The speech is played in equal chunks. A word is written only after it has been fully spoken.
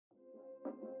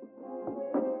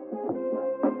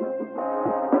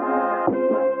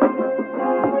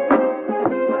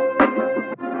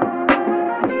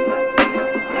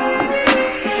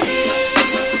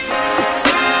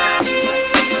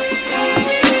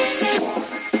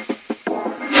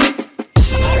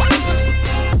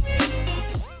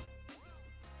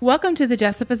Welcome to the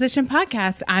Juxtaposition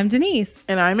Podcast. I'm Denise.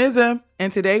 And I'm Izza.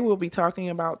 And today we'll be talking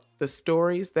about the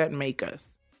stories that make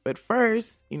us. But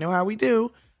first, you know how we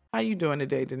do. How you doing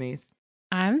today, Denise?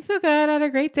 I'm so good. I had a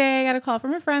great day. I got a call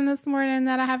from a friend this morning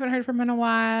that I haven't heard from in a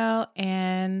while.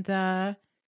 And had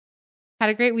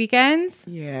a great weekend.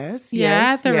 Yes.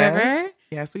 At the river.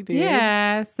 Yes, we did.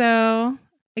 Yeah. So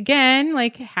again,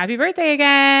 happy birthday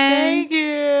again. Thank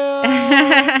you.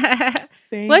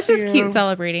 Let's just keep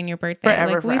celebrating your birthday.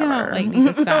 Forever. We don't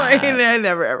need to stop.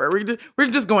 Never ever. We're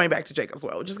just going back to Jacob's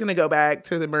Well. We're just gonna go back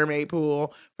to the mermaid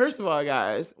pool. First of all,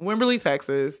 guys, Wimberley,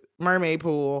 Texas, mermaid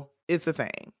pool. It's a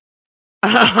thing.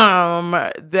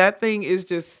 That thing is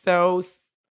just so.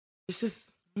 It's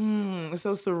just it's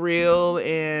so surreal,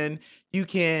 and you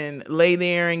can lay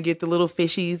there and get the little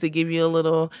fishies that give you a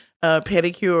little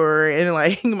pedicure, and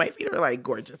my feet are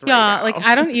gorgeous right now.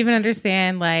 I don't even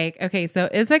understand. Okay, so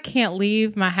Izza can't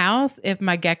leave my house if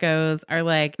my geckos are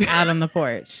out on the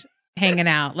porch hanging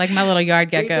out, my little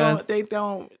yard geckos. They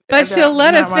don't. But she'll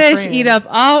let a fish eat up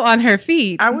all on her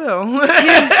feet. I will.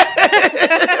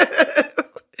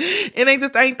 It ain't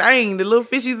the same thing. The little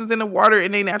fishies is in the water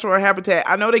in their natural habitat.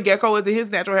 I know the gecko is in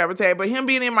his natural habitat, but him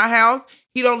being in my house,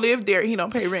 he don't live there. He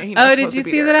don't pay rent. Did you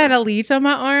see that I had a leech on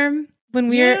my arm when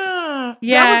we were?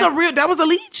 Yeah. That was a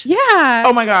leech? Yeah.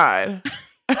 Oh my God.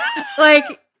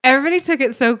 Everybody took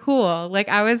it so cool.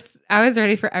 I was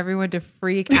ready for everyone to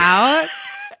freak out.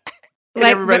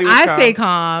 Everybody was I calm. stay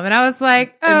calm, and I was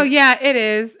like, "Oh yeah, it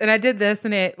is." And I did this,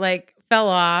 and it fell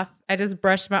off. I just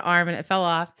brushed my arm, and it fell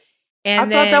off. And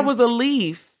I thought that was a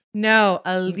leaf. No,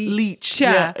 a leech.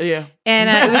 Yeah. And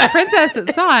it was Princess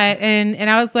that saw it, and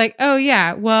I was like, "Oh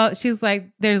yeah." Well, she's like,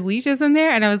 "There's leeches in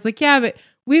there," and I was like, "Yeah, but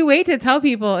we wait to tell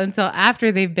people until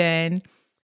after they've been."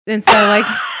 And so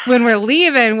when we're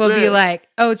leaving, we'll be like,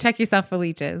 "Oh, check yourself for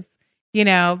leeches,"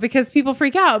 because people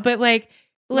freak out. But I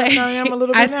am a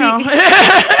little bit now.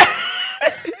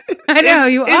 I know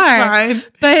you are. Fine.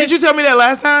 But did you tell me that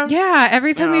last time? Yeah,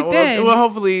 every time we've been. Well,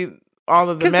 hopefully all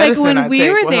of the medicine when I we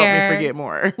take were will there, help me forget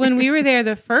more. When we were there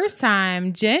the first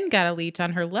time, Jen got a leech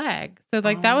on her leg. So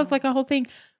that was a whole thing.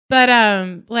 But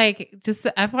just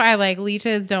FYI,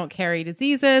 leeches don't carry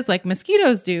diseases like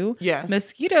mosquitoes do. Yes.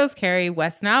 Mosquitoes carry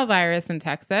West Nile virus in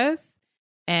Texas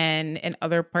and in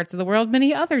other parts of the world,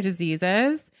 many other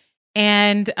diseases.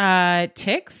 And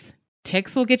ticks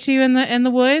will get you in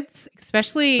the woods,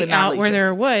 especially out where there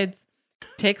are woods.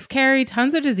 Ticks carry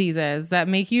tons of diseases that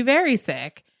make you very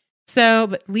sick. So,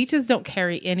 but leeches don't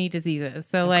carry any diseases.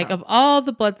 So, of all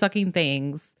the blood-sucking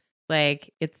things,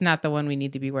 it's not the one we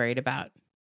need to be worried about.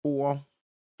 Cool.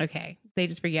 Okay. They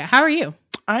just forget. How are you?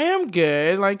 I am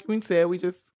good. Like we said, we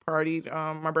just partied.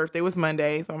 My birthday was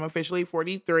Monday, so I'm officially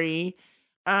 43.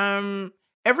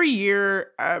 Every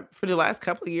year, for the last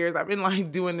couple of years, I've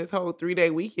been doing this whole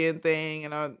 3-day weekend thing,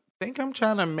 and I think I'm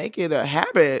trying to make it a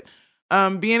habit.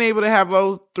 Being able to have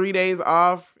those 3 days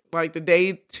off, the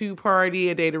day to party,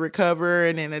 a day to recover,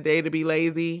 and then a day to be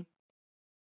lazy.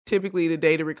 Typically, the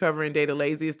day to recover and day to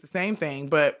lazy is the same thing,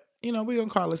 but we're gonna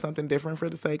call it something different for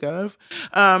the sake of.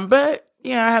 But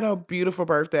yeah, I had a beautiful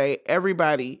birthday.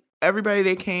 Everybody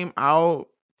that came out,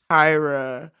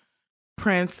 Tyra,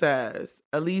 Princess,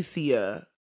 Alicia,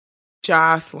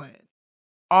 Jocelyn,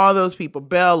 all those people,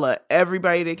 Bella,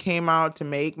 everybody that came out to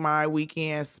make my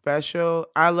weekend special.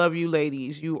 I love you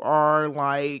ladies. You are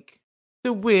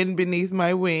the wind beneath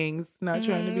my wings. Not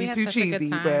trying to be too cheesy,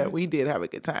 but we did have a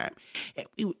good time. And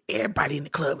everybody in the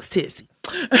club was tipsy.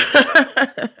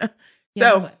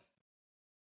 So,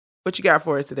 what you got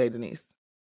for us today, Denise?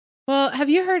 Well,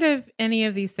 have you heard of any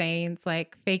of these sayings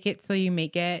fake it till you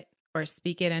make it or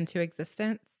speak it into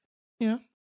existence? Yeah.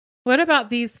 What about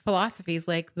these philosophies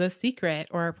like The Secret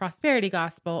or Prosperity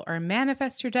Gospel or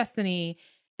Manifest Your Destiny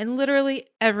and literally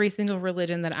every single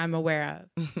religion that I'm aware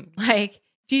of?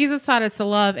 Jesus taught us to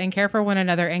love and care for one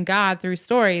another and God through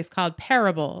stories called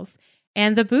parables.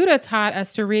 And the Buddha taught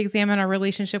us to re-examine our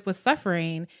relationship with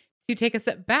suffering, to take a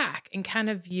step back and kind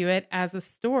of view it as a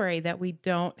story that we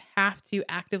don't have to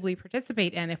actively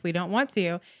participate in if we don't want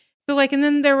to. So and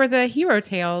then there were the hero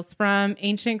tales from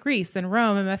ancient Greece and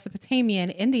Rome and Mesopotamia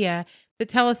and India that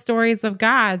tell us stories of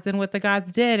gods and what the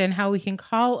gods did and how we can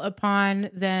call upon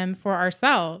them for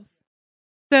ourselves.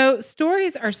 So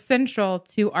stories are central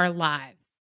to our lives.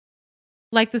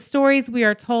 The stories we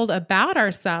are told about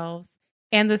ourselves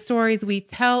and the stories we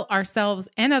tell ourselves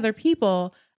and other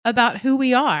people about who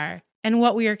we are and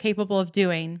what we are capable of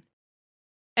doing.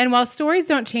 And while stories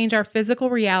don't change our physical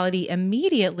reality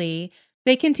immediately,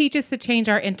 they can teach us to change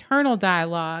our internal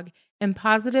dialogue and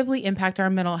positively impact our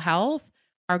mental health,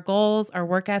 our goals, our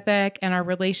work ethic, and our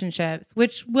relationships,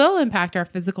 which will impact our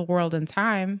physical world in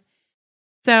time.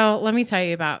 So let me tell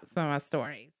you about some of my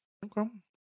stories. Okay.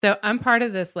 So I'm part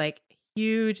of this like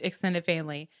huge extended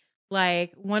family.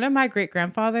 Like one of my great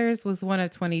grandfathers was one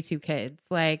of 22 kids.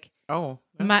 Like Oh,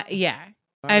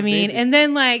 I mean, and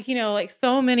then like, you know, like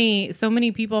so many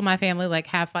people in my family like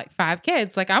have like 5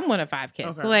 kids. Like I'm one of 5 kids.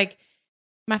 Okay. So like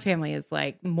my family is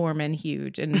like Mormon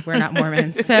huge and we're not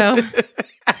Mormons. So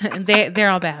they're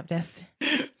all Baptist.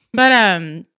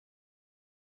 But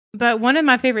one of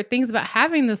my favorite things about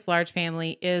having this large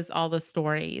family is all the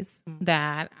stories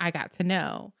that I got to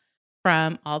know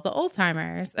from all the old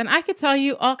timers. And I could tell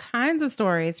you all kinds of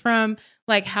stories from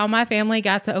like how my family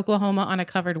got to Oklahoma on a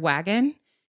covered wagon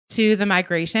to the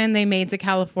migration they made to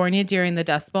California during the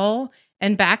Dust Bowl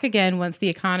and back again once the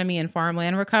economy and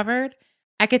farmland recovered.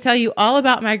 I could tell you all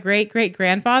about my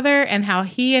great-great-grandfather and how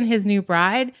he and his new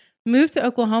bride moved to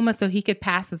Oklahoma so he could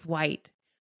pass as white,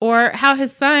 or how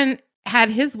his son had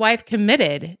his wife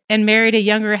committed and married a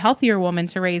younger, healthier woman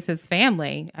to raise his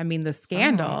family. I mean, the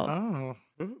scandal.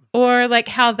 Or like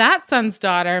how that son's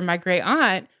daughter, my great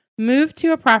aunt, moved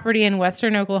to a property in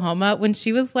Western Oklahoma when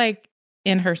she was like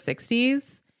in her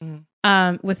 60s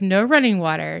with no running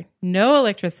water, no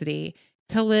electricity,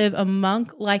 to live a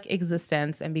monk-like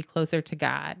existence and be closer to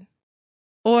God.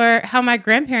 Or how my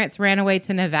grandparents ran away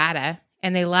to Nevada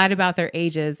and they lied about their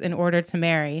ages in order to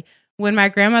marry when my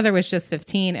grandmother was just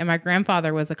 15 and my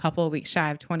grandfather was a couple of weeks shy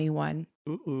of 21.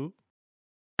 Ooh.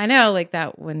 I know, like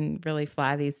that wouldn't really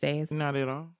fly these days. Not at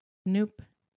all. Nope.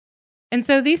 And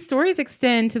so these stories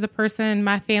extend to the person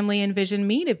my family envisioned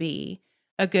me to be.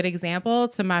 A good example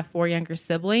to my 4 younger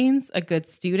siblings, a good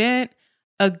student,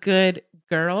 a good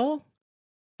girl,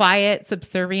 quiet,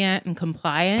 subservient, and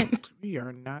compliant. We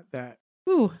are not that.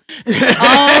 Ooh.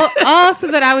 all so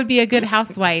that I would be a good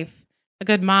housewife, a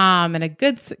good mom, and a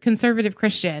good conservative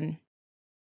Christian.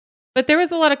 But there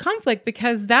was a lot of conflict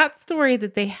because that story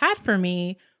that they had for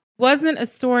me wasn't a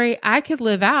story I could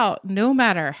live out no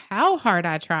matter how hard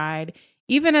I tried,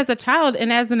 even as a child.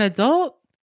 And as an adult,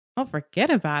 oh, forget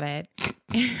about it.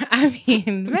 I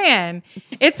mean, man,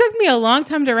 it took me a long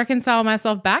time to reconcile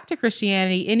myself back to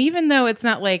Christianity. And even though it's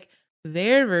not like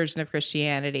their version of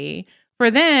Christianity, for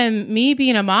them, me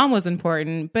being a mom was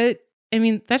important. But I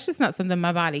mean, that's just not something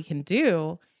my body can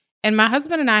do. And my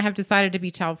husband and I have decided to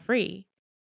be child-free.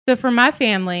 So for my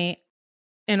family,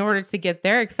 in order to get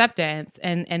their acceptance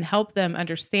and help them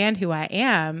understand who I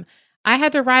am, I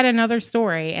had to write another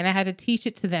story and I had to teach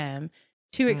it to them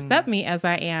to accept me as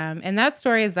I am. And that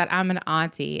story is that I'm an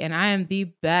auntie and I am the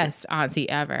best auntie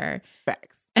ever.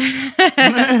 Facts.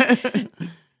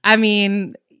 I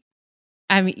mean,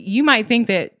 you might think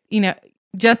that, you know,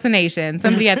 Just a Nation,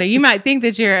 somebody out there, you might think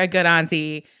that you're a good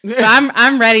auntie, but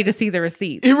I'm ready to see the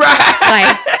receipts.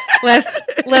 Right. Like,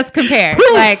 let's compare.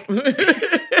 Poof. Like,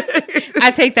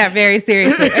 I take that very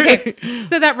seriously. Okay.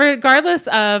 So that regardless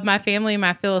of my family and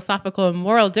my philosophical and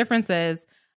moral differences,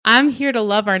 I'm here to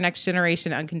love our next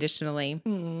generation unconditionally.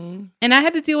 And I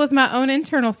had to deal with my own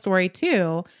internal story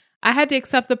too. I had to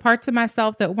accept the parts of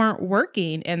myself that weren't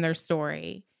working in their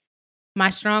story.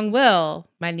 My strong will,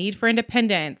 my need for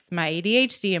independence, my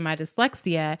ADHD and my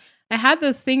dyslexia. I had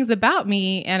those things about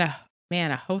me and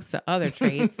a host of other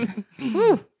traits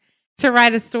to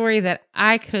write a story that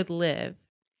I could live.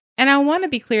 And I want to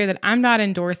be clear that I'm not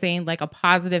endorsing like a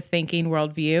positive thinking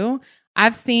worldview.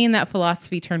 I've seen that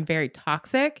philosophy turn very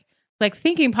toxic. Like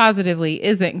thinking positively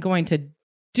isn't going to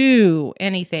do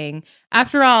anything.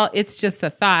 After all, it's just a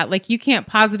thought. Like you can't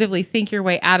positively think your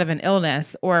way out of an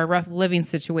illness or a rough living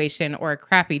situation or a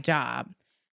crappy job.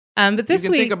 But this you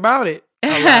can week, think about it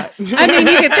a lot. I mean,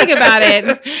 you can think about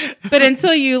it, but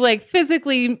until you like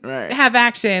physically have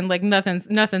action, like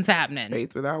nothing's happening.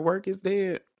 Faith without work is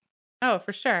dead. Oh,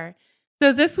 for sure.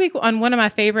 So this week on one of my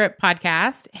favorite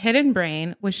podcasts, Hidden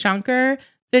Brain, with Shankar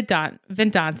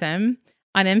Vedantam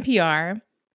on NPR,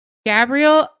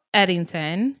 Gabrielle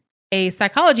Eddington, a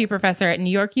psychology professor at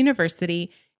New York University,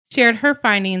 shared her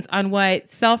findings on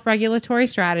what self-regulatory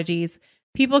strategies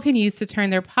people can use to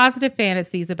turn their positive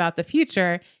fantasies about the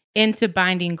future into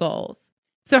binding goals.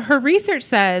 So her research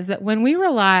says that when we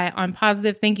rely on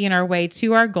positive thinking our way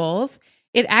to our goals,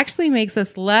 it actually makes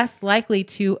us less likely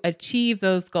to achieve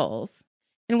those goals.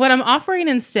 And what I'm offering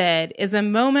instead is a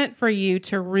moment for you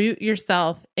to root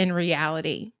yourself in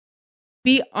reality.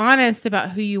 Be honest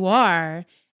about who you are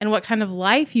and what kind of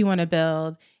life you want to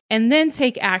build, and then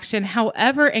take action,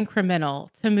 however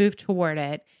incremental, to move toward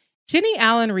it. Jenny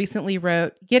Allen recently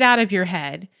wrote, Get Out of Your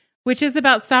Head, which is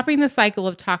about stopping the cycle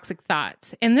of toxic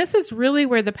thoughts. And this is really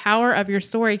where the power of your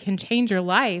story can change your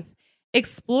life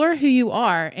Explore who you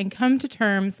are and come to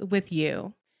terms with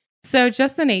you. So,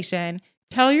 Just the Nation,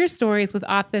 tell your stories with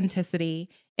authenticity.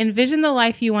 Envision the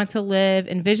life you want to live,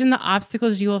 envision the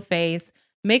obstacles you will face,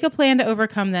 make a plan to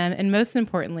overcome them, and most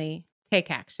importantly,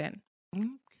 take action.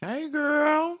 Okay,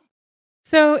 girl.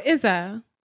 So, Izza,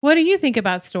 what do you think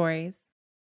about stories?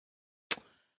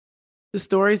 The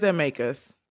stories that make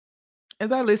us.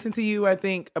 As I listen to you, I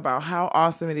think about how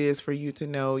awesome it is for you to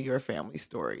know your family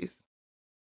stories.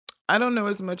 I don't know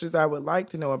as much as I would like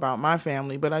to know about my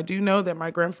family, but I do know that my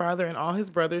grandfather and all his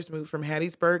brothers moved from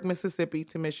Hattiesburg, Mississippi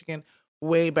to Michigan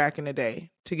way back in the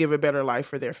day to give a better life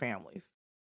for their families.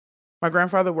 My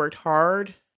grandfather worked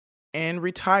hard and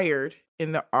retired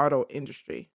in the auto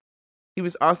industry. He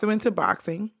was also into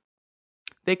boxing.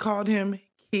 They called him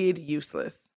Kid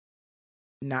Useless.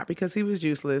 Not because he was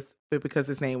useless, but because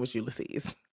his name was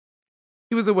Ulysses.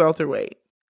 He was a welterweight.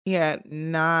 He had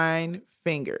 9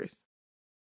 fingers.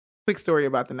 Quick story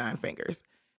about the 9 fingers.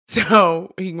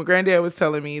 So my granddad was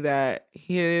telling me that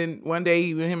one day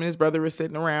him and his brother were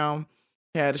sitting around,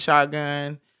 he had a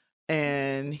shotgun,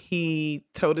 and he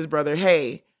told his brother,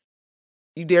 "Hey,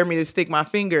 you dare me to stick my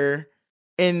finger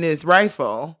in this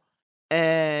rifle?"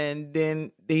 And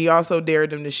then he also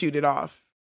dared him to shoot it off.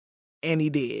 And he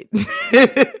did.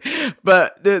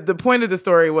 But the point of the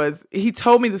story was he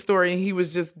told me the story and he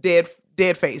was just dead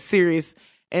face, serious,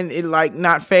 and it like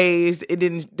not phased.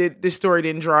 This story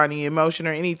didn't draw any emotion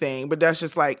or anything, but that's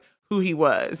just like who he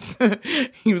was.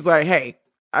 He was like, "Hey,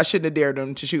 I shouldn't have dared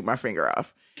him to shoot my finger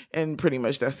off." And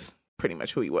that's pretty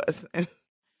much who he was.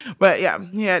 But yeah,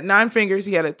 he had 9 fingers.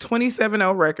 He had a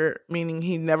 27-0 record, meaning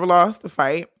he never lost a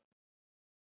fight.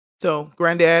 So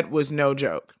granddad was no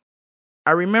joke.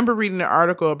 I remember reading an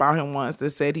article about him once that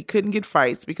said he couldn't get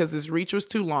fights because his reach was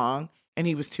too long and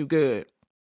he was too good.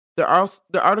 The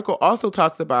article also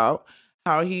talks about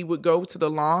how he would go to the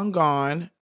long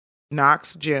gone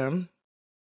Knox Gym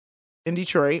in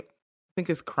Detroit. I think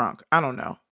it's Crunk. I don't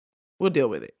know. We'll deal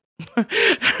with it.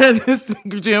 This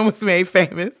gym was made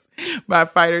famous by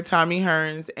fighter Tommy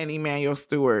Hearns and Emmanuel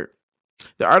Stewart.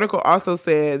 The article also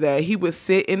said that he would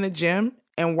sit in the gym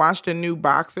and watch the new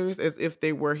boxers as if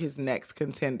they were his next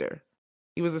contender.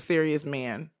 He was a serious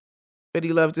man, but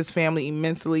he loved his family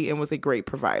immensely and was a great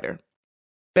provider.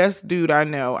 Best dude I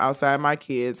know outside my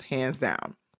kids, hands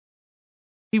down.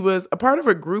 He was a part of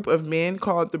a group of men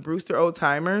called the Brewster Old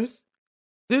Timers.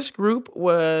 This group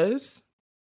was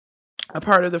a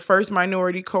part of the first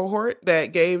minority cohort that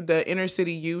gave the inner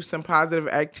city youth some positive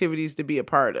activities to be a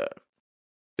part of.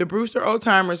 The Brewster Old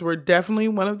Timers were definitely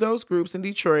one of those groups in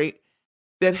Detroit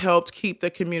that helped keep the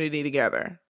community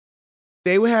together.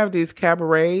 They would have these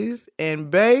cabarets, and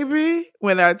baby,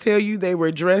 when I tell you they were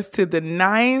dressed to the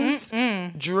nines,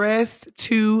 dressed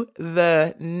to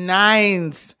the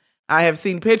nines. I have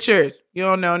seen pictures. You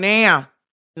don't know now.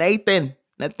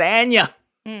 Nathaniel.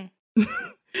 Him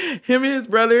and his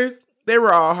brothers, they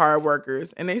were all hard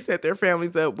workers, and they set their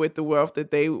families up with the wealth that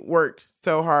they worked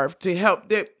so hard to help.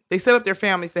 They set up their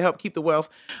families to help keep the wealth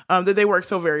that they worked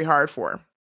so very hard for.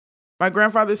 My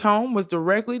grandfather's home was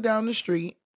directly down the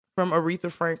street from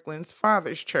Aretha Franklin's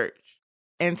father's church.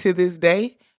 And to this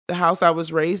day, the house I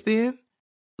was raised in,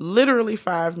 literally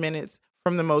 5 minutes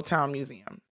from the Motown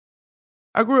Museum.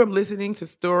 I grew up listening to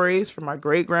stories from my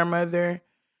great-grandmother.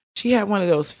 She had one of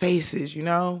those faces,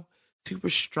 super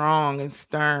strong and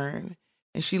stern.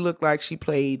 And she looked like she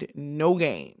played no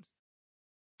games.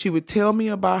 She would tell me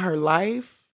about her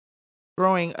life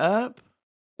growing up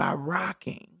by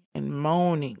rocking and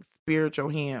moaning spiritual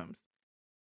hymns.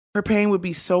 Her pain would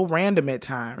be so random at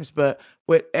times, but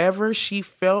whatever she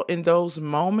felt in those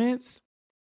moments,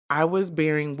 I was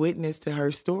bearing witness to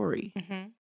her story.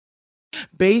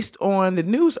 Based on the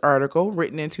news article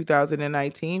written in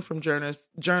 2019 from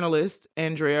journalist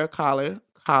Andrea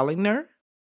Colliner,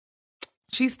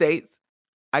 she states,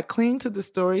 "I cling to the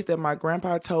stories that my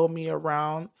grandpa told me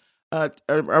about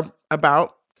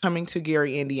coming to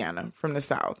Gary, Indiana from the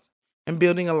South and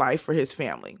building a life for his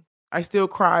family. I still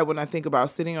cry when I think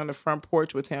about sitting on the front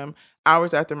porch with him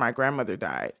hours after my grandmother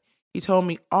died. He told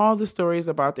me all the stories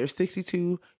about their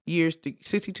 62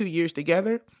 years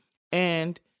together,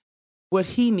 and what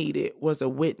he needed was a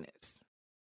witness."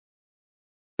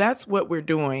 That's what we're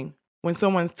doing when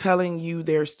someone's telling you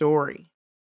their story.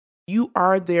 You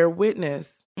are their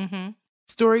witness.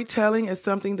 Storytelling is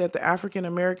something that the African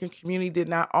American community did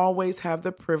not always have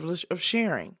the privilege of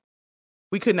sharing.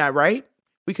 We could not write,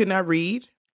 we could not read,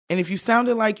 and if you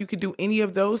sounded like you could do any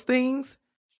of those things,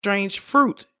 strange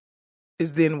fruit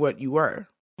is then what you were.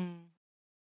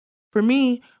 For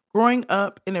me, growing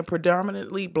up in a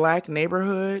predominantly Black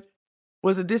neighborhood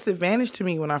was a disadvantage to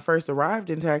me when I first arrived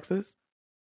in Texas.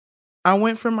 I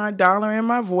went from my dollar and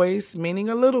my voice, meaning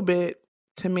a little bit,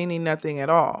 to meaning nothing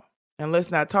at all. And let's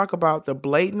not talk about the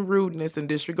blatant rudeness and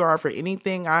disregard for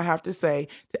anything I have to say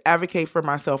to advocate for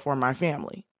myself or my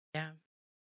family. Yeah.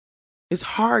 It's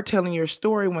hard telling your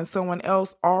story when someone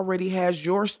else already has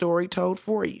your story told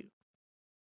for you.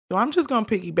 So I'm just going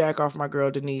to piggyback off my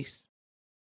girl Denise.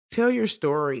 Tell your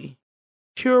story.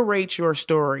 Curate your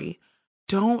story.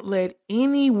 Don't let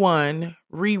anyone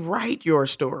rewrite your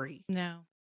story. No.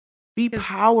 Be 'Cause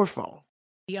powerful.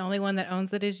 The only one that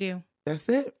owns it is you. That's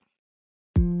it.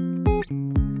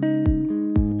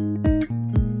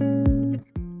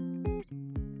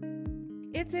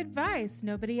 It's advice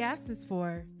nobody asks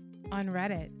for on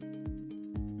Reddit.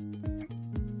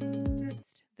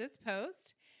 This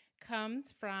post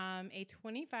comes from a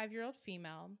 25-year-old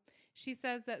female. She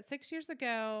says that 6 years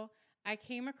ago, I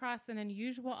came across an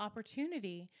unusual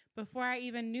opportunity before I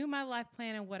even knew my life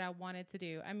plan and what I wanted to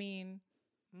do. I mean,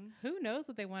 who knows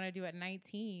what they want to do at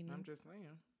 19? I'm just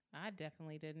saying. I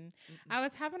definitely didn't. I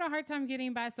was having a hard time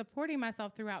getting by supporting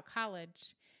myself throughout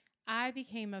college. I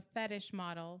became a fetish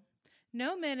model.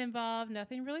 No men involved,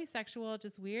 nothing really sexual,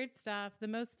 just weird stuff. The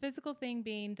most physical thing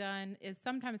being done is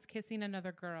sometimes kissing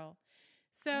another girl.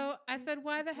 So I said,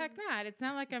 why the heck not? It's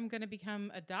not like I'm going to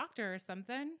become a doctor or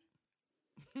something.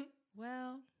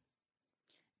 Well,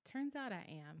 turns out I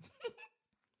am.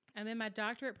 I'm in my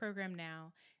doctorate program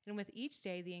now, and with each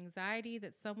day, the anxiety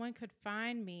that someone could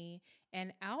find me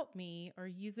and out me or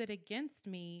use it against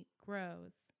me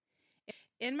grows.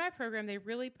 In my program, they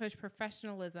really push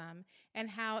professionalism and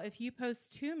how if you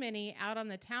post too many out on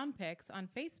the town pics on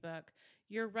Facebook,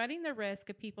 you're running the risk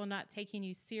of people not taking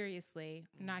you seriously,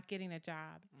 not getting a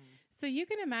job. So you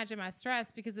can imagine my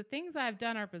stress because the things I've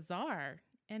done are bizarre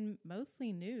and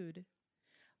mostly nude.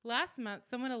 Last month,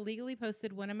 someone illegally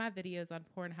posted one of my videos on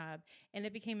Pornhub, and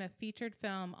it became a featured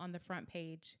film on the front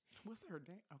page. What's her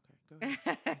name? Okay, go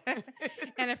ahead.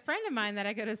 And a friend of mine that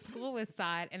I go to school with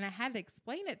saw it, and I had to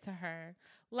explain it to her.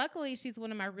 Luckily, she's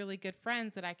one of my really good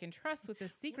friends that I can trust with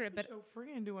this secret. What is but your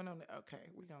friend doing on the? Okay,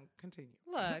 we're gonna continue.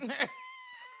 Look,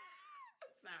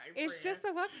 Sorry, it's friend. just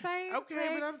a website. Okay,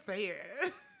 but I'm saying.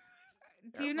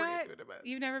 Do you Your friend not? doing the best.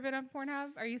 You've never been on Pornhub?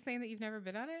 Are you saying that you've never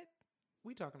been on it?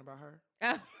 We talking about her.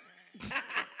 Oh.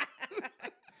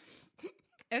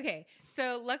 Okay,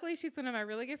 so luckily she's one of my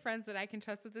really good friends that I can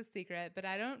trust with this secret, but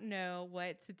I don't know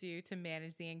what to do to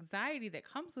manage the anxiety that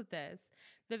comes with this.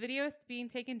 The video is being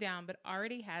taken down, but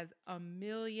already has 1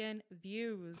 million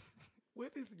views.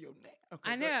 What is your name?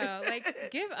 Okay, I know,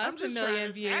 like, give I'm us just 1 million trying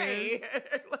to views. say.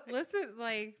 Listen,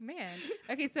 like, man.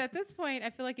 Okay, so at this point, I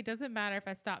feel like it doesn't matter if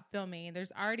I stop filming.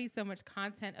 There's already so much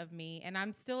content of me, and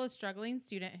I'm still a struggling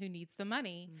student who needs the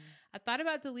money. I thought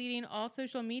about deleting all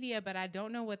social media, but I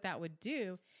don't know what that would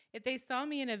do. If they saw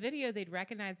me in a video, they'd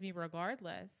recognize me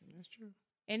regardless. That's true.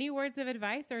 Any words of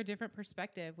advice or a different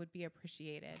perspective would be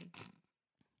appreciated.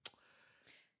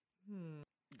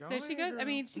 So she goes. I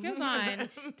mean, she goes on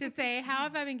to say, "How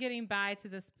have I been getting by to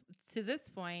this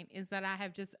point? Is that I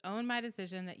have just owned my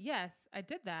decision that yes, I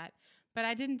did that, but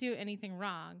I didn't do anything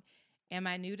wrong. Am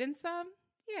I nude in some?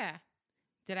 Yeah.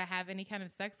 Did I have any kind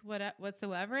of sex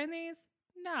whatsoever in these?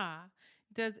 Nah.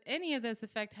 Does any of this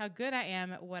affect how good I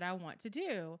am at what I want to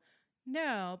do?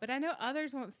 No, but I know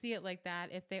others won't see it like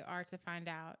that if they are to find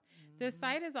out. The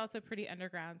site is also pretty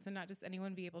underground, so not just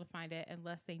anyone be able to find it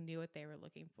unless they knew what they were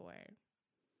looking for."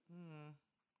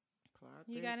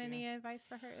 You got any advice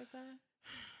for her, Izza?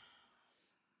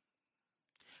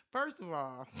 First of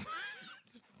all,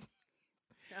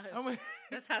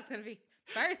 That's how it's gonna be.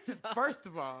 First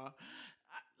of all,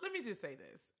 let me just say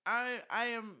this: I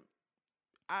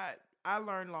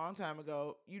learned a long time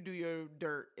ago. You do your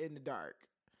dirt in the dark.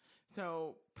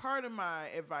 So part of my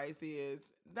advice is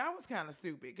that was kind of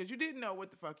stupid because you didn't know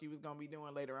what the fuck you was gonna be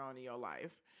doing later on in your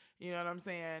life. You know what I'm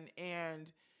saying?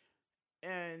 And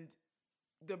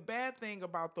the bad thing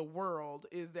about the world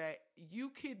is that you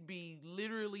could be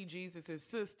literally Jesus's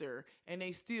sister and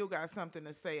they still got something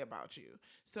to say about you.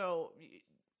 So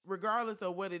regardless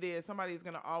of what it is, somebody's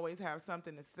going to always have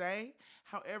something to say.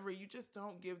 However, you just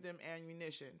don't give them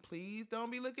ammunition. Please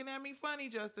don't be looking at me funny,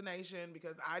 Justination,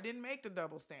 because I didn't make the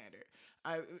double standard.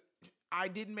 I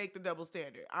didn't make the double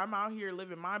standard. I'm out here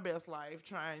living my best life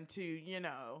trying to,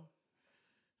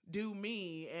 do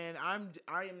me, and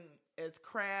I am as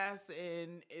crass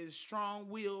and as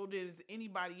strong-willed as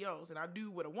anybody else, and I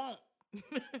do what I want.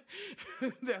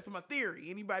 That's my theory.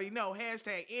 Anybody know?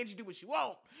 Hashtag Angie do what she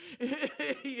want.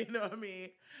 You know what I mean?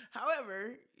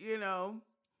 However,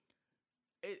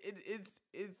 it's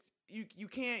you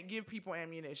can't give people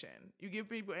ammunition. You give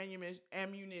people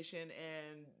ammunition,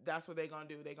 and that's what they're gonna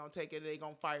do. They're gonna take it and they're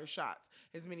gonna fire shots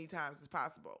as many times as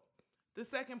possible. The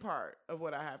second part of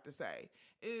what I have to say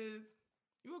is,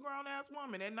 you a grown-ass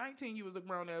woman. At 19, you was a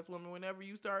grown-ass woman whenever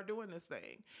you started doing this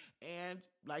thing. And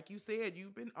like you said,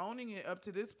 you've been owning it up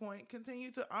to this point.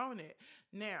 Continue to own it.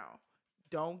 Now,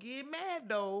 don't get mad,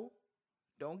 though.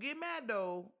 Don't get mad,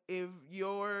 though, if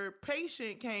your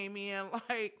patient came in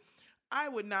like, I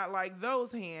would not like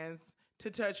those hands to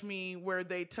touch me where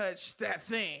they touched that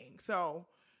thing. So,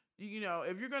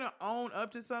 if you're going to own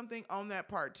up to something, own that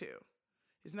part too.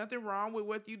 There's nothing wrong with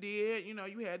what you did.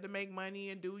 You had to make money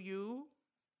and do you.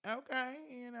 Okay,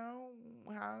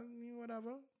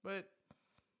 whatever. But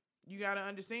you got to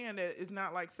understand that it's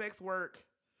not like sex work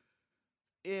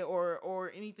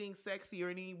or anything sexy, or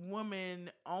any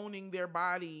woman owning their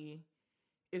body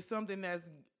is something that's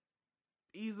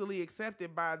easily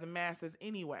accepted by the masses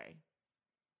anyway.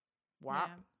 WAP.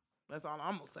 Yeah. That's all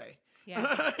I'm going to say.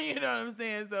 Yeah. You know what I'm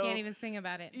saying? So can't even sing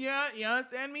about it. Yeah, you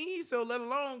understand me? So let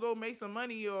alone go make some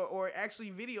money or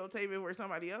actually videotape it where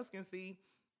somebody else can see.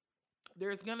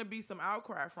 There's going to be some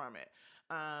outcry from it.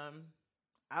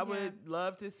 I would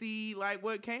love to see like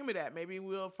what came of that. Maybe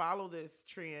we'll follow this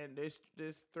trend,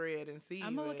 this thread, and see.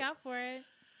 I'm going to look out for it.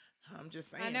 I'm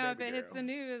just saying. I know if it hits the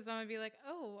news, I'm going to be like,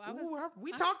 oh,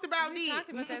 we talked about this.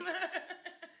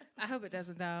 I hope it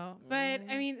doesn't though. But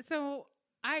I mean, so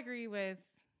I agree with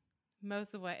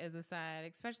most of what Izza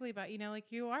said, especially about,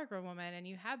 like you are a grown woman and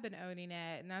you have been owning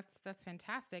it, and that's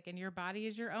fantastic. And your body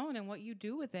is your own, and what you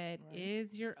do with it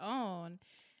is your own.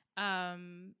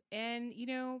 And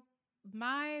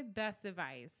my best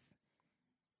advice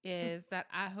is that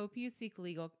I hope you seek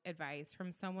legal advice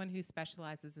from someone who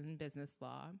specializes in business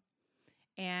law.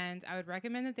 And I would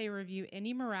recommend that they review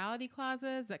any morality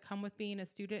clauses that come with being a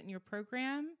student in your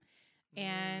program.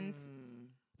 And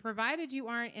provided you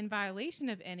aren't in violation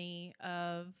of any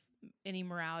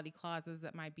morality clauses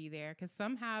that might be there, because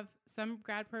some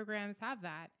grad programs have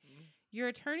that, your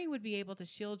attorney would be able to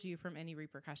shield you from any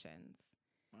repercussions.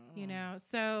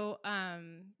 So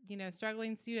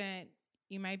struggling student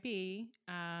you might be,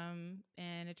 and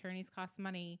attorneys cost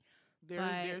money.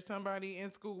 There's somebody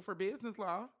in school for business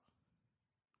law.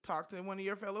 Talk to one of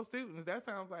your fellow students. That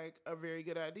sounds like a very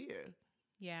good idea.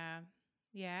 Yeah.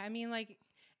 I mean, like,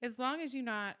 as long as you're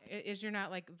not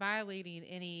like violating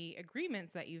any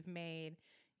agreements that you've made,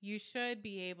 you should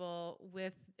be able,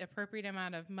 with appropriate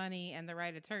amount of money and the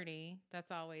right attorney, that's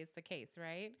always the case,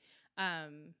 right?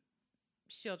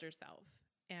 Shield yourself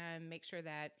and make sure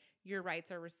that your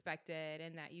rights are respected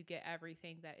and that you get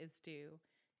everything that is due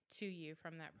to you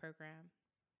from that program.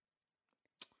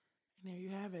 And there you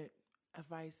have it.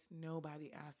 Advice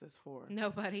nobody asked us for.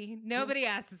 Nobody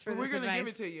asked us for this we're gonna advice. give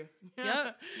it to you.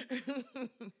 Yep.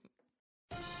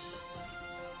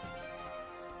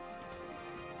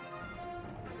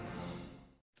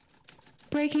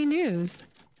 Breaking news.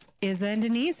 Izza and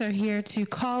Denise are here to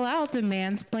call out the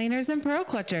mansplainers and pearl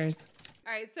clutchers.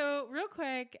 All right, so real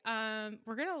quick,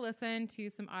 we're going to listen to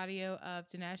some audio of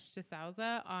Dinesh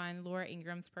D'Souza on Laura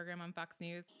Ingraham's program on Fox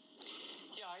News.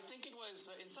 Yeah, I think it was,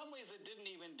 in some ways, it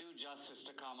didn't even do justice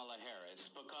to Kamala Harris,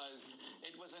 because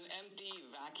it was an empty,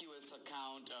 vacuous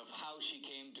account of how she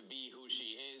came to be who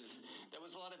she is. There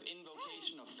was a lot of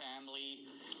invocation of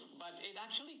family, but it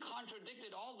actually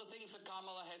contradicted all the things that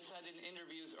Kamala had said in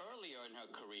interviews earlier in her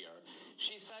career.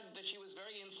 She said that she was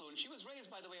very influenced. She was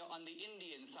raised, by the way, on the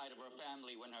Indian side of her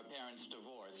family when her parents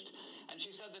divorced. And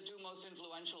she said the two most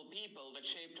influential people that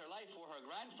shaped her life were her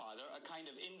grandfather, a kind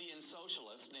of Indian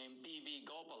socialist named P.V.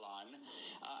 Gopalan.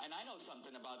 And I know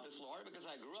something about this, Laura, because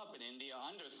I grew up in India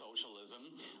under socialism.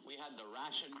 We had the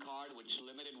ration card, which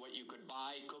limited what you could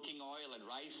buy, cooking oil and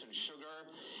rice and sugar.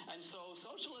 And so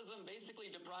socialism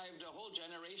basically deprived a whole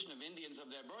generation of Indians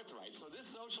of their birthright. So this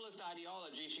socialist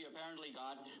ideology she apparently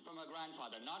got from her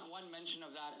grandfather. Not one mention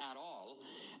of that at all.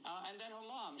 And then her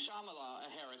mom, Shamala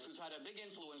Harris, who's had a big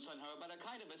influence on her, but a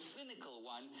kind of a cynical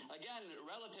one. Again,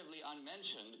 relatively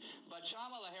unmentioned. But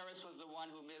Shamala Harris was the one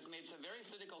who has made some very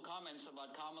cynical comments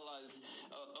about Kamala's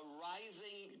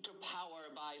rising to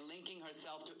power by linking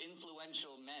herself to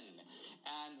influential men.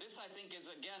 And this, I think,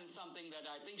 is, again, something that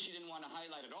I think she didn't want to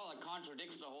highlight at all. It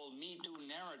contradicts the whole Me Too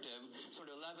narrative, sort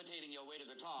of levitating your way to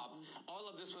the top. All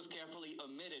of this was carefully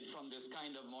omitted from this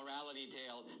kind of morality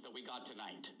tale that we got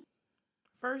tonight.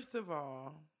 First of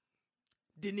all,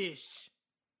 Dinesh.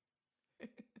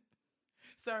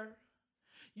 Sir,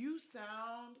 you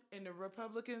sound, and the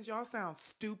Republicans, y'all sound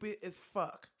stupid as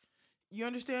fuck. You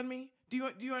understand me?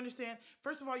 Do you understand?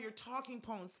 First of all, your talking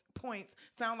points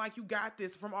sound like you got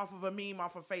this from off of a meme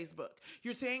off of Facebook.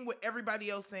 You're saying what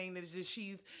everybody else saying, that is just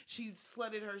she's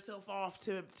slutted herself off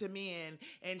to men,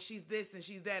 and she's this and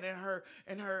she's that,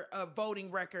 and her voting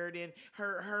record and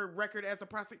her record as a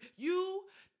prostitute. You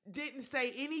didn't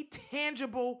say any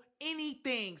tangible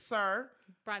anything, sir.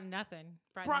 Brought nothing.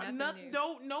 Brought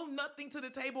nothing to the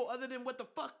table other than what the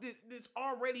fuck that's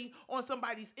already on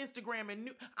somebody's Instagram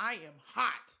and I am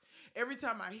hot. Every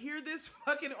time I hear this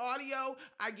fucking audio,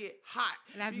 I get hot.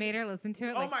 And I've made her listen to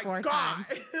it like 4 times.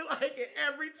 Like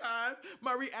every time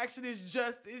my reaction is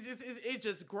it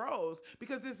just grows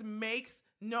because this makes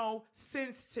no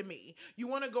sense to me. You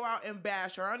want to go out and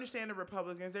bash her. I understand the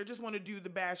Republicans. They just want to do the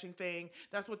bashing thing.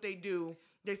 That's what they do.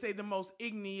 They say the most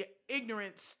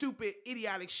ignorant, stupid,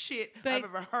 idiotic shit I've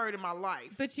ever heard in my life.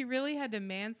 But she really had to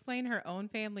mansplain her own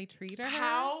family tree to her?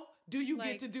 How do you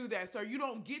get to do that, sir? You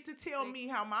don't get to tell me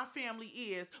how my family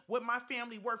is, what my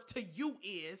family worth to you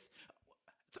is.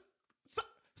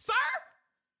 Sir,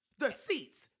 the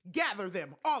seats. Gather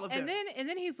them, all of them. And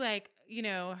then he's like,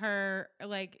 her,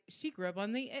 like, she grew up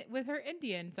with her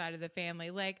Indian side of the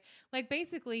family. Like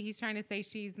basically he's trying to say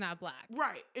she's not black.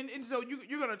 Right. And so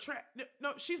you're going to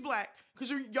no, she's black.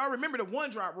 Because y'all remember the 1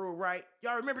 drop rule, right?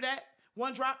 Y'all remember that?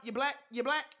 1 drop, you're black.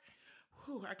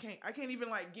 Whew, I can't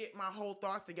even like get my whole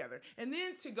thoughts together. And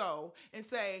then to go and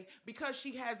say, because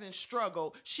she hasn't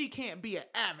struggled, she can't be an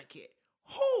advocate.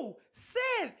 Who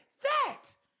said that?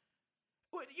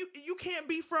 You can't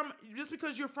be from, just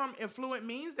because you're from affluent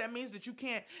means that you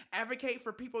can't advocate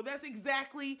for people. That's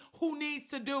exactly who needs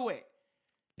to do it.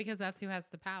 Because that's who has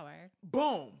the power.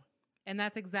 Boom. And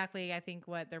that's exactly, I think,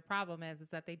 what their problem is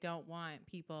that they don't want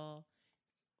people.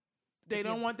 They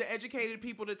don't want the educated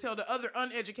people to tell the other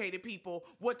uneducated people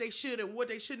what they should and what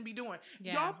they shouldn't be doing.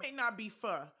 Yeah. Y'all may not be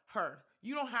for her.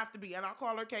 You don't have to be. And I'll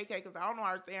call her KK because I don't know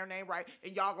how to say her name right.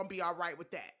 And y'all going to be all right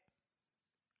with that.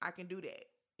 I can do that.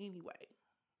 Anyway.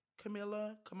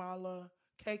 Kamala,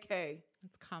 KK.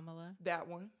 It's Kamala. That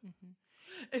one.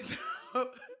 Mm-hmm. And so,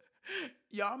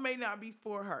 y'all may not be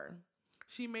for her.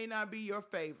 She may not be your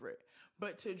favorite.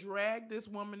 But to drag this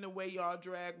woman the way y'all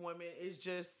drag women, it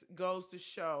just goes to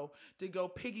show, to go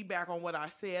piggyback on what I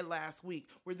said last week.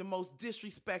 We're the most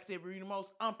disrespected, we're the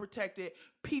most unprotected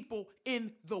people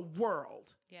in the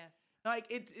world. Yes. Like,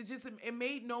 it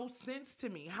made no sense to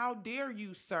me. How dare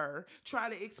you, sir,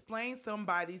 try to explain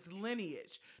somebody's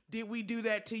lineage? Did we do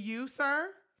that to you,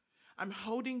 sir? I'm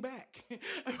holding back. You're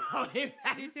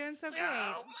doing so great.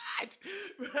 Much.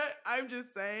 But I'm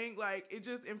just saying, like, it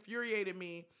just infuriated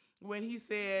me when he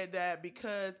said that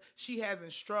because she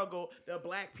hasn't struggled, the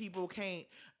black people can't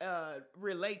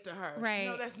relate to her. Right.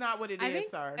 No, that's not what it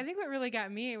is, sir. I think what really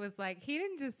got me, it was like, he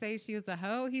didn't just say she was a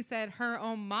hoe. He said her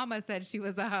own mama said she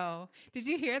was a hoe. Did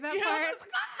you hear that part? It's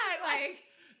not. Like,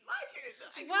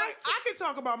 I can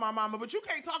talk about my mama, but you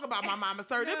can't talk about my mama,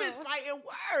 sir. No. Them is fighting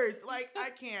words. Like,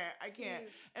 I can't.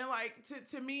 And like,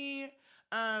 to me,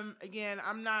 again,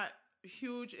 I'm not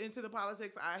huge into the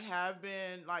politics. I have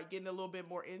been like getting a little bit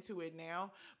more into it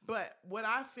now. But what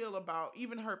I feel about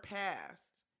even her past,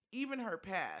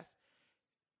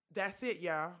 that's it,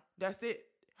 y'all. That's it.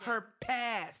 Her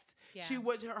past. Yeah.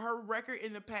 Her record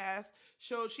in the past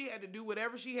showed she had to do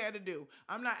whatever she had to do.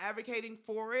 I'm not advocating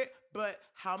for it, but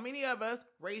how many of us,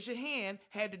 raise your hand,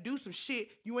 had to do some shit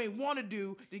you ain't want to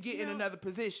do to get in another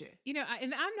position?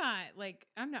 And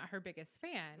I'm not her biggest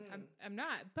fan. I'm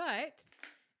not, but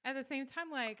at the same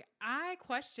time, like, I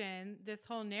question this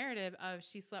whole narrative of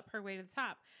she slept her way to the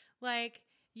top. Like,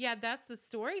 yeah, that's the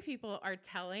story people are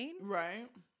telling. Right.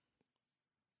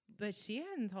 But she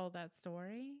hadn't told that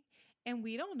story. And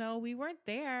we don't know. We weren't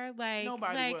there. Like,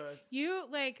 nobody was. You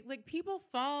like people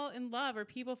fall in love or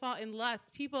people fall in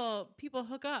lust. People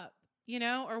hook up,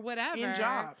 or whatever. In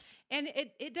jobs. And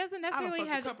it doesn't necessarily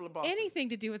have anything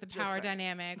to do with the power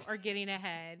dynamic or getting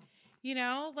ahead.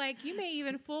 Like, you may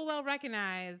even full well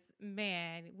recognize,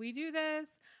 man, we do this,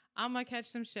 I'm going to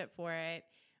catch some shit for it.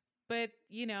 But,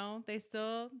 they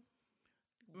still,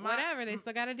 they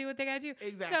still got to do what they got to do.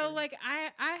 Exactly. So, like,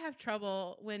 I have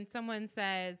trouble when someone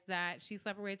says that she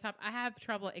slept her way to the top. I have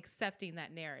trouble accepting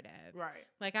that narrative. Right.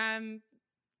 Like, I'm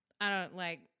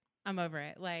over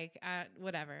it. Like,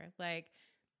 whatever. Like,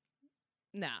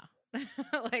 no.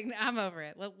 Like, I'm over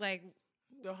it. Like,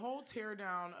 the whole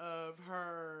teardown of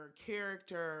her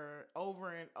character over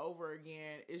and over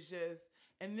again is just,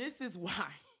 and this is why.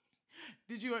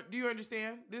 Do you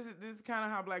understand? This is kind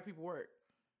of how black people work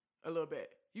a little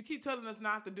bit. You keep telling us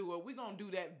not to do it. We're going to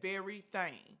do that very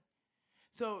thing.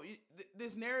 So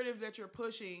this narrative that you're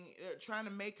pushing, trying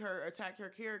to make her attack her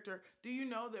character, do you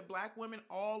know that black women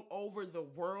all over the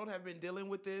world have been dealing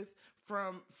with this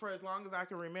for as long as I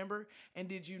can remember? And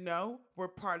did you know we're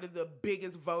part of the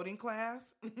biggest voting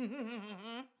class?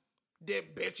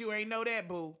 Bet you ain't know that,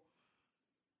 boo.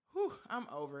 Whew, I'm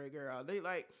over it, girl. They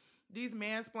like these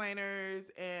mansplainers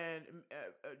and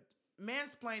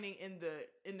mansplaining in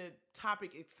the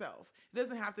topic itself. It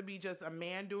doesn't have to be just a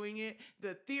man doing it.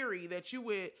 The theory that you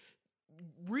would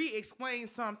re-explain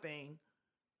something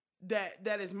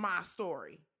that is my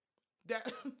story.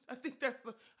 That I think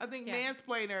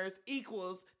mansplainers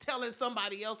equals telling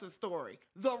somebody else's story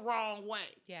the wrong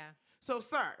way. Yeah. So,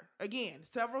 sir, again,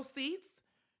 several seats.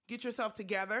 Get yourself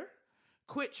together.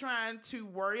 Quit trying to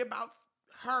worry about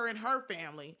her and her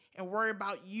family and worry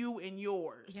about you and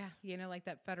yours. Yeah. You know, like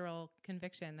that federal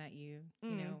conviction that you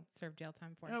know, served jail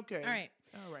time for. Okay. All right.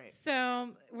 All right.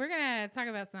 So we're going to talk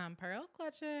about some pearl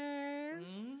clutchers.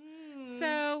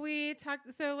 So we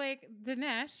talked, so like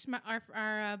Dinesh,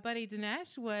 our buddy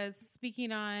Dinesh was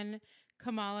speaking on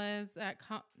Kamala's,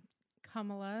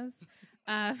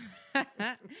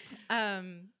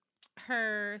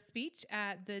 her speech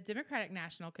at the Democratic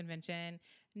National Convention.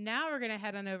 Now we're going to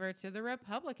head on over to the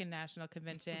Republican National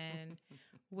Convention,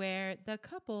 where the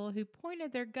couple who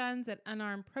pointed their guns at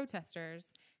unarmed protesters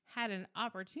had an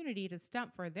opportunity to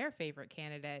stump for their favorite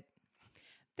candidate.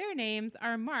 Their names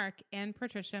are Mark and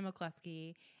Patricia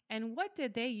McCluskey. And what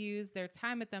did they use their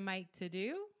time at the mic to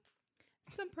do?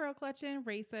 Some pearl clutching,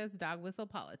 racist, dog whistle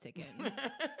politicking.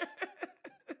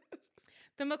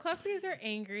 The McCluskeys are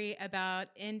angry about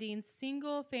ending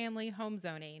single-family home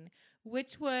zoning,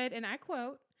 which would, and I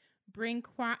quote, bring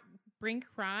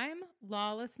crime,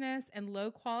 lawlessness, and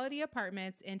low-quality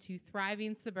apartments into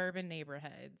thriving suburban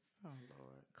neighborhoods. Oh,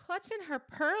 Lord. Clutching her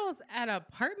pearls at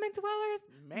apartment dwellers?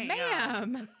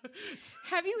 Ma'am.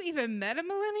 Have you even met a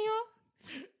millennial?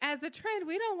 As a trend,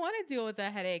 we don't want to deal with the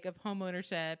headache of home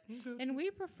ownership, and we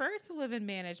prefer to live in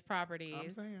managed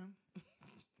properties. I'm saying.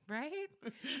 Right?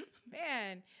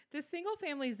 Man, the single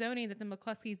family zoning that the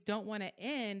McCluskeys don't want to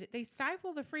end, they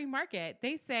stifle the free market.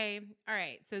 They say, all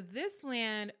right, so this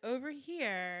land over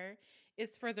here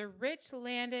is for the rich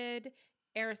landed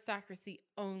aristocracy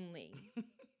only.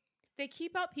 They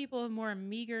keep out people of more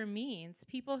meager means,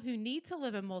 people who need to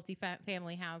live in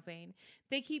multi-family housing.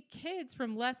 They keep kids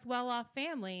from less well-off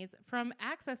families from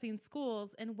accessing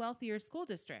schools in wealthier school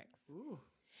districts. Ooh.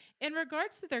 In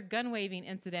regards to their gun waving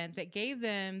incident that gave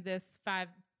them this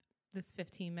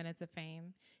 15 minutes of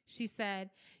fame, she said,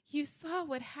 "You saw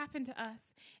what happened to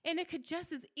us, and it could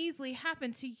just as easily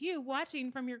happen to you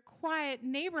watching from your quiet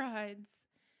neighborhoods."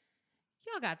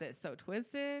 Y'all got this so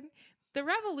twisted. The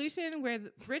revolution where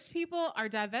the rich people are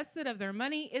divested of their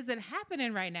money isn't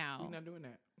happening right now. We're not doing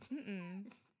that.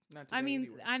 Not today, I mean,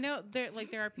 anyway. I know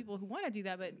there are people who want to do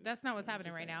that, but that's not what's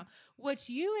happening right now. What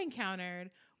you encountered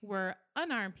were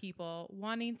unarmed people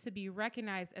wanting to be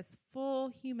recognized as full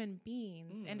human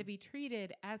beings and to be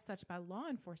treated as such by law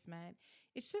enforcement.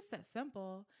 It's just that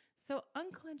simple. So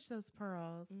unclench those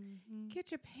pearls,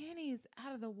 get your panties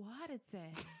out of the water,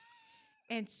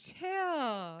 and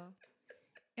chill,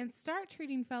 and start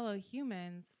treating fellow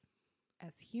humans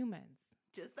as humans.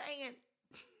 Just saying.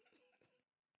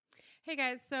 Hey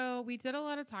guys, so we did a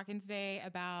lot of talking today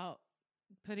about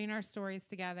putting our stories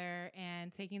together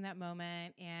and taking that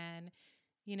moment and,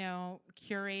 you know,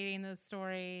 curating those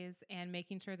stories and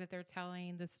making sure that they're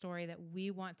telling the story that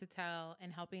we want to tell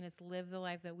and helping us live the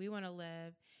life that we want to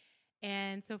live.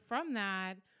 And so from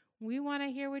that, we want to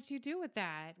hear what you do with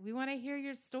that. We want to hear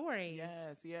your stories.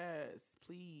 Yes,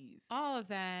 please. All of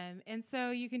them. And so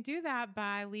you can do that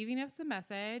by leaving us a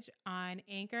message on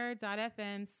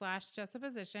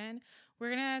anchor.fm/justaposition. We're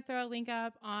going to throw a link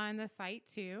up on the site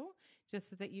too,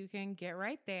 just so that you can get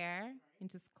right there and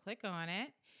just click on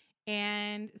it.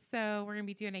 And so we're going to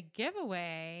be doing a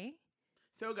giveaway.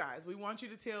 So guys, we want you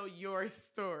to tell your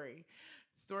story.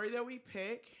 Story that we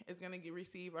pick is going to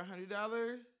receive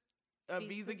 $100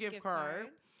 Visa gift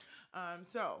card.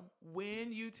 So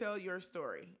when you tell your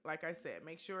story, like I said,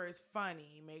 make sure it's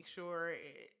funny. Make sure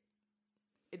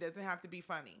it doesn't have to be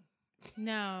funny.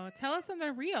 No, tell us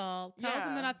something real. Tell us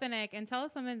something authentic, and tell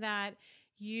us something that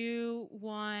you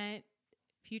want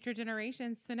future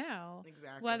generations to know.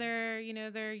 Exactly. Whether, you know,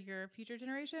 they're your future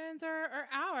generations or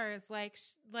ours. Like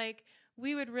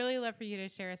we would really love for you to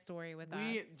share a story with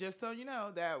us. Just so you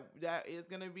know that is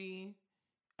going to be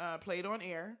played on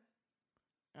air.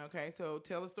 Okay, so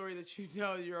tell a story that you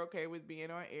know you're okay with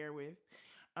being on air with.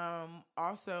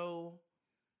 Also,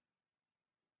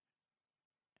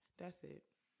 that's it.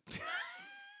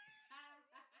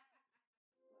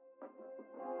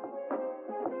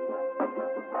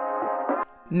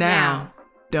 Now,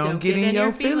 don't get in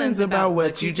your feelings about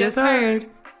what you just heard.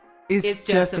 It's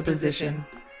just a position.